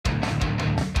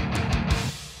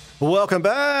Welcome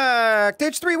back to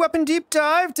H3 Weapon Deep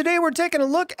Dive. Today we're taking a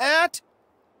look at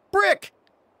brick.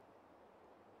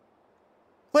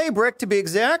 Clay brick to be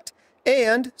exact,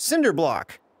 and cinder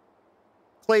block.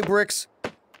 Clay brick's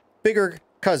bigger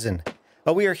cousin.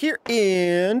 We are here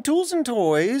in Tools and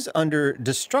Toys under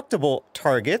Destructible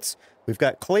Targets. We've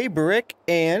got clay brick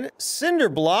and cinder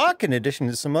block in addition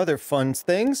to some other fun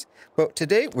things. But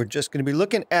today we're just going to be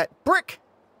looking at brick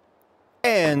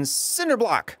and cinder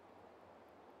block.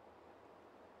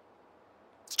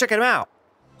 Let's check them out.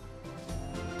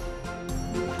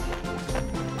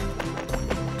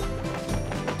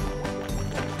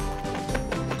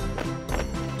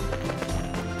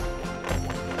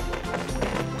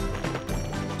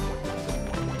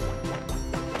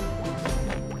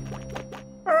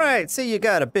 All right, say you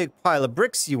got a big pile of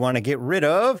bricks you want to get rid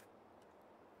of,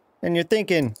 and you're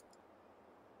thinking,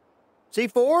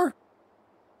 C4?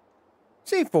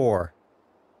 C4.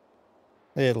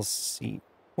 Little C4.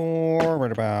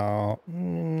 Right about,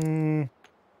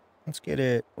 let's get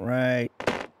it right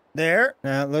there.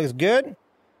 Now it looks good.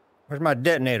 Where's my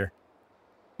detonator?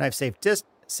 Knife safe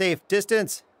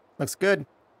distance. Looks good.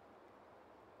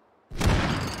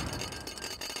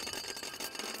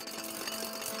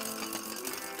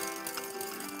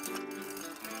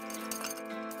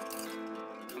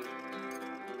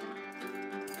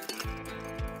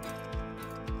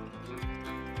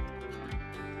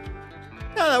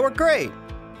 Oh, that worked great.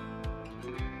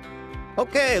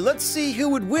 Okay, let's see who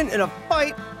would win in a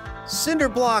fight, cinder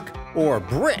block or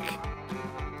brick.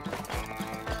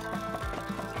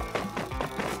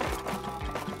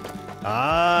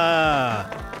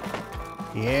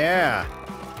 Yeah.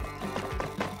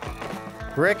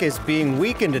 Brick is being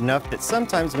weakened enough that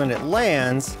sometimes when it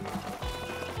lands,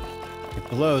 it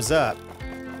blows up.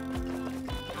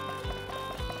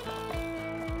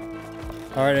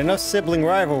 All right, enough sibling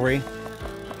rivalry.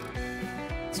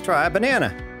 Let's try a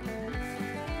banana.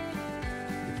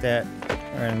 That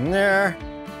right in there.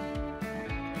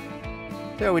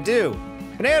 There we do.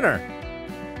 Banana.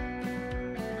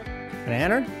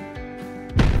 Banana.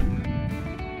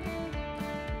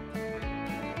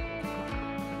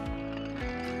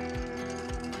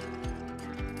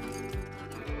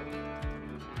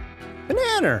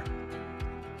 Banana.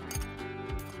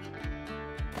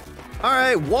 All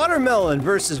right, watermelon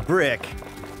versus brick.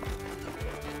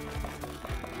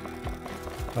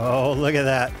 Oh, look at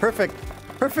that.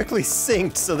 Perfectly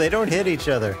synced so they don't hit each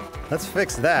other. Let's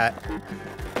fix that.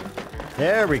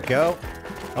 There we go.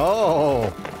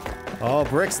 Oh,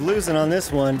 brick's losing on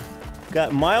this one.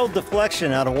 Got mild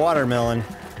deflection out of watermelon.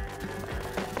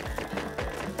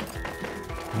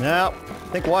 No, I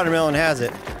think watermelon has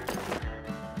it.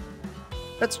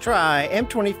 Let's try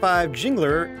M25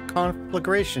 Jingler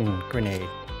Conflagration Grenade.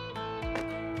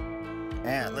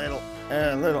 And little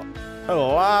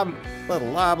lob,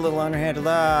 little underhanded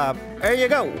lob. There you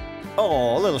go.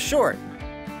 Oh, a little short.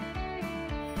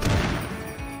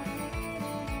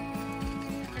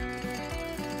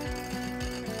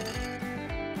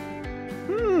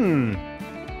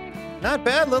 Not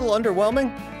bad, little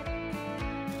underwhelming.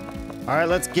 All right,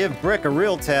 let's give brick a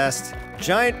real test.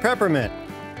 Giant peppermint.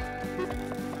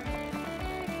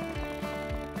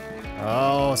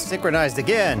 Oh, synchronized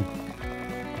again.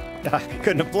 I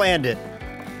couldn't have planned it.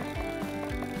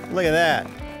 Look at that.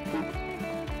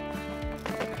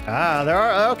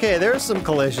 There's some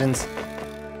collisions.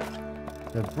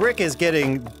 The brick is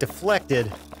getting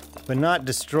deflected, but not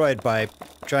destroyed by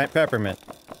giant peppermint.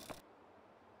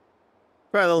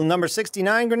 Try a little number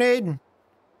 69 grenade.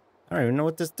 I don't even know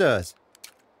what this does.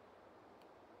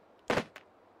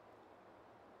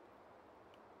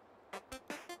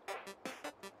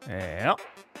 Yep.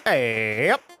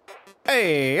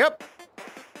 Yep.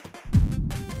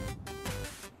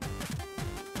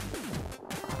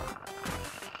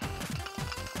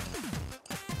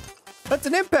 That's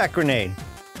an impact grenade.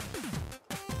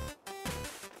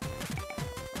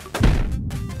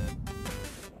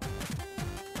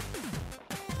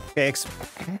 Okay,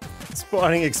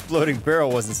 spawning exploding barrel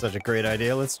wasn't such a great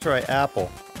idea. Let's try apple.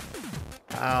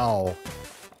 Ow.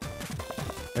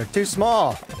 They're too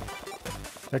small.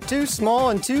 They're too small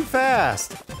and too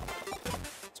fast.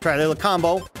 Let's try a little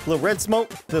combo. A little red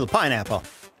smoke, a little pineapple.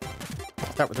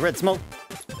 Start with the red smoke.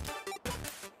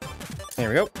 There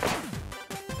we go.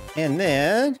 And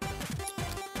then...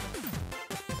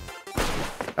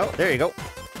 oh, there you go.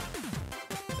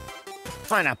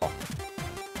 Pineapple.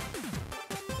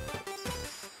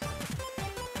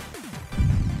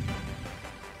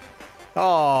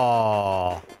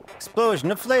 Oh,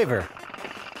 explosion of flavor.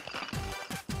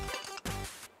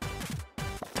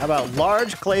 How about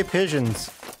large clay pigeons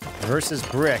versus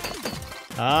brick?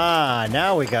 Ah,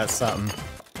 now we got something.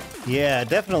 Yeah,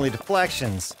 definitely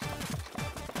deflections.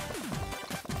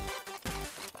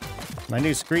 My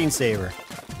new screensaver.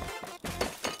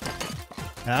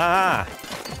 Ah,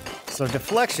 so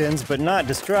deflections, but not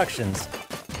destructions.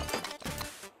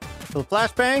 Little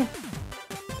flashbang?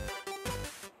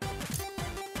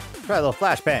 Try a little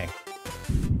flashbang.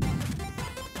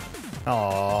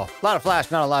 Oh, a lot of flash,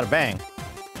 not a lot of bang.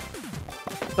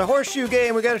 The horseshoe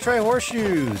game, we gotta try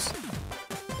horseshoes.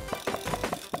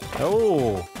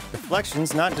 Oh,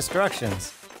 deflections, not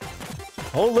destructions.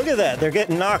 Oh, look at that. They're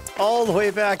getting knocked all the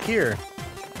way back here.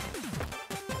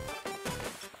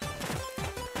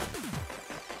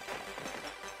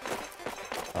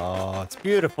 Oh, it's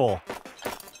beautiful.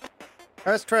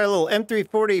 Let's try a little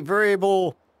M340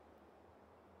 variable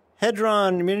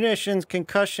Hedron munitions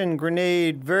concussion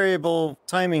grenade variable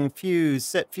timing fuse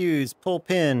set fuse pull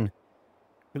pin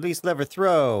release lever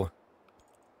throw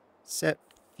set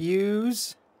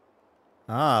fuse.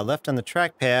 Ah, left on the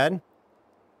trackpad.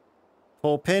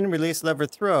 Pull pin, release lever,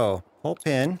 throw. Pull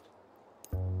pin.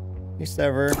 Release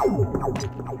lever.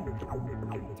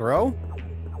 Throw?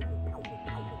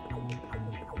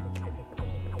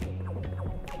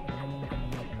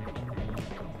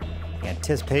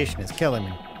 Anticipation is killing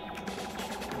me.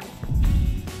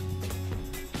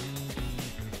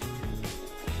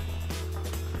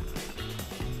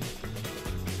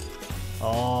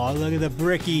 Oh, look at the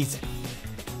brickies.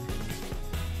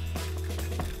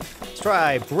 Let's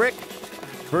try Brick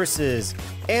versus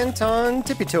Anton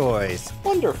Tippy Toys.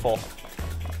 Wonderful.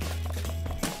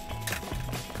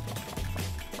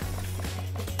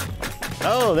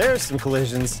 Oh, there's some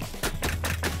collisions.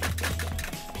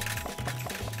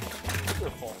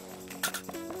 Wonderful.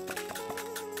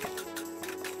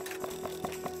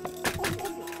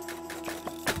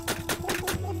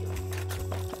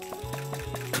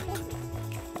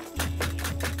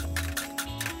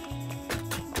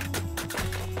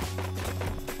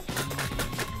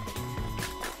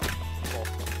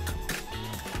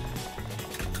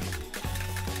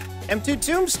 M2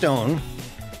 Tombstone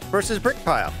versus Brick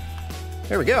Pile.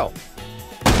 There we go.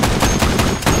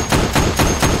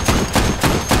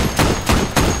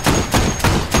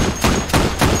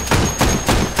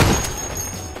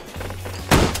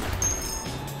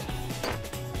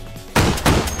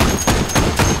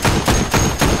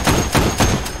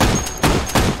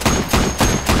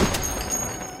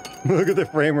 Look at the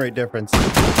frame rate difference.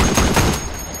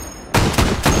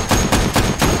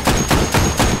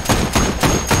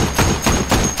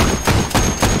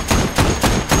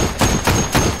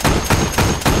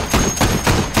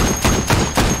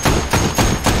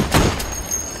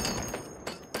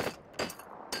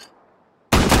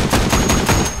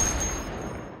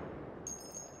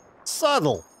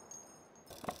 Subtle.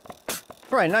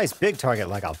 Probably a nice big target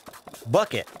like a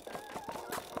bucket.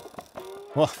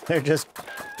 Well, they're just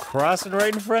crossing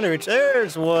right in front of each.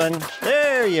 There's one.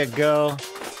 There you go.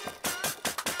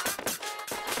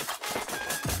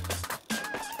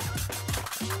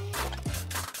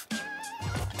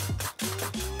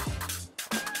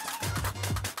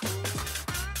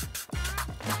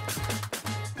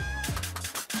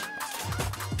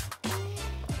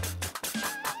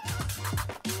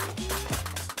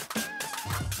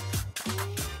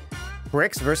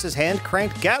 Bricks versus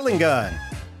hand-cranked Gatling gun.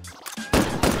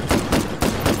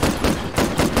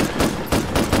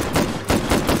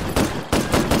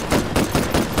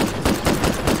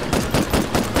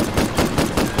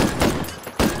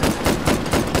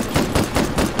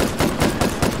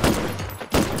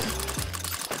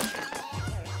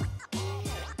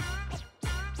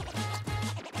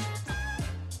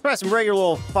 Try some regular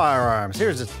old firearms.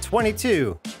 Here's a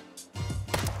 22.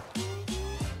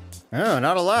 Oh,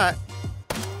 not a lot.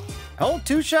 Oh,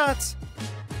 2 shots.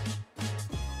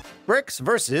 Bricks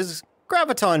versus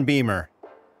Graviton Beamer.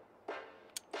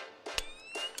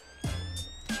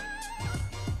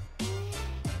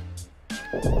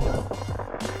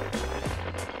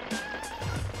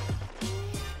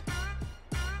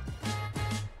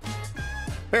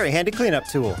 Very handy cleanup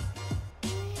tool.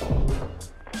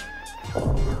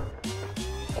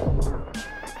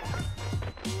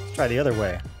 Let's try the other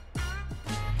way.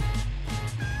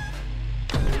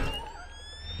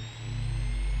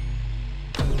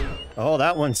 Oh,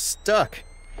 that one's stuck.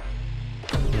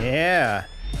 Yeah.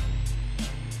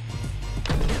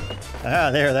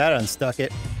 Ah, there, that unstuck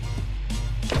it.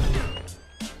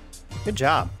 Good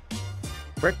job.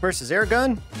 Brick versus air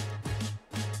gun.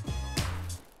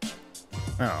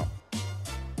 Oh.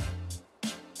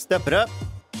 Step it up.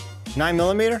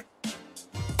 9mm.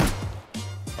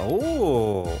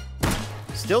 Oh.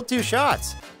 Still 2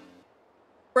 shots.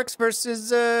 Bricks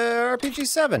versus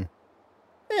RPG-7.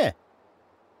 Yeah.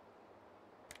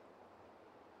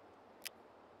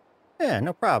 Yeah,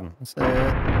 no problem. Let's,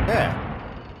 yeah.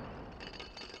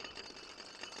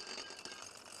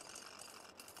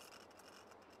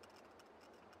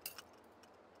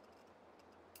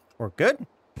 We're good.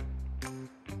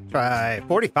 Try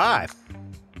 45.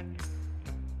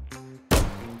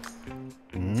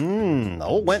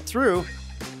 Oh, went through.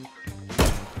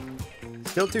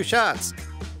 Still 2 shots.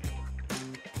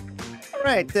 All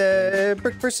right,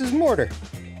 brick versus mortar.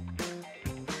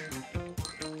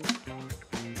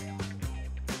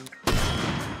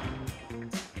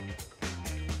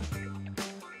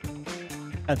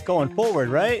 That's going forward,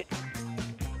 right?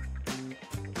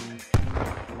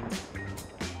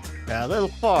 A little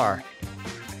far.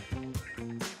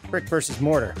 Brick versus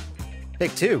mortar.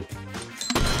 Take 2.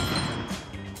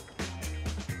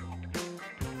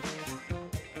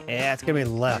 Yeah, it's gonna be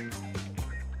left.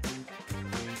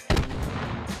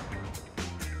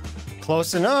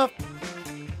 Close enough.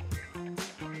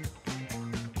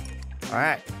 All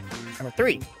right, number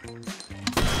 3.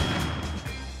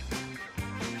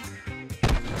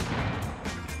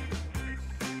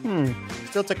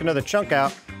 Still took another chunk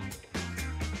out.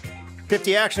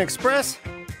 50 Action Express.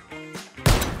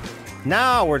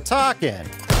 Now we're talking.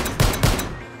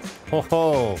 Ho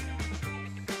ho.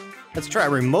 Let's try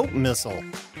remote missile.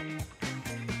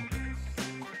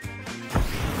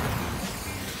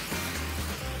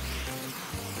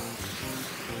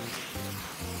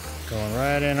 Going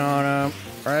right in on him.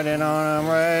 Right in on him.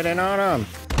 Right in on him.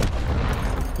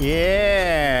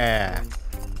 Yeah.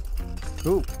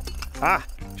 Ooh. Ah.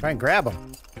 Try and grab him.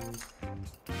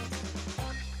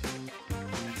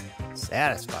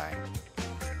 Satisfying.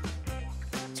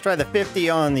 Let's try the 50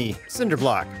 on the cinder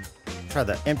block. Try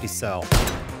the empty cell.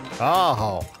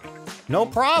 Oh, no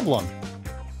problem.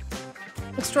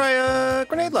 Let's try a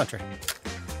grenade launcher.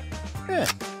 Yeah.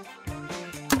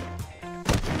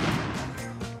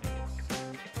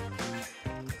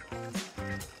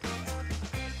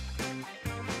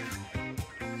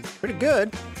 Pretty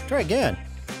good. Try again.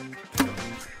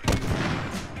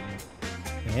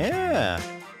 Yeah.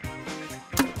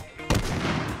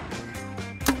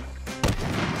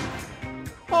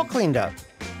 All cleaned up.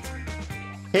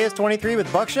 KS-23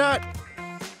 with buckshot.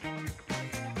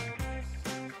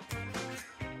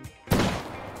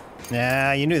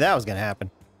 Nah, you knew that was gonna happen.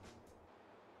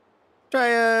 Try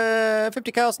a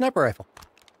 50 cal sniper rifle.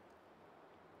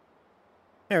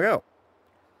 There we go.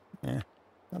 Yeah,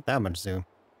 not that much zoom.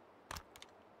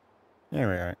 There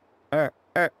we are. All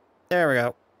right, there we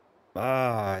go. Oh,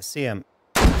 I see him.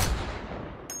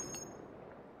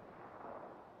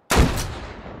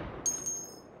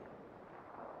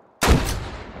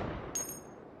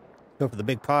 Go for the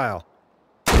big pile.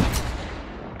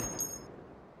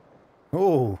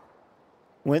 Oh,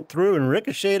 went through and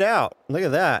ricocheted out. Look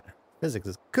at that. Physics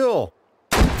is cool.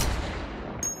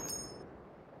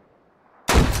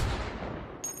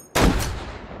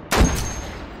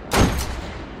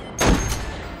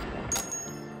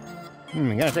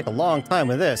 Gonna take a long time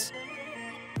with this.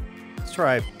 Let's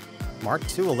try Mark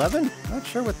II 11? Not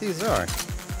sure what these are.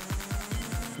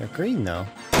 They're green though.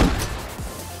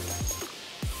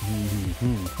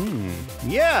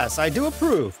 Yes, I do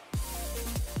approve.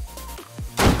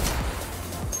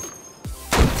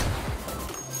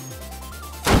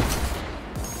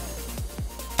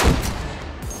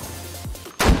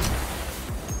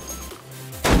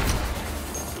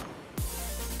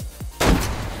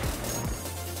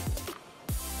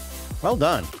 Well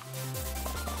done.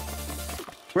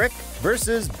 Brick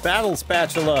versus Battle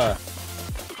Spatula.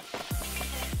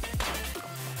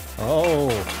 Oh,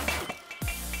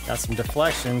 got some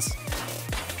deflections.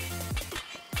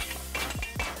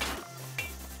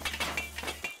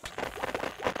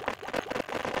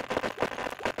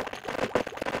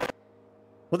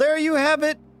 Well, there you have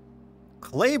it.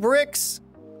 Clay bricks,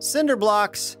 cinder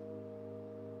blocks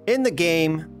in the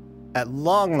game at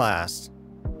long last.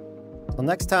 Till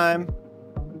next time,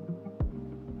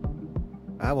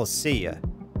 I will see ya.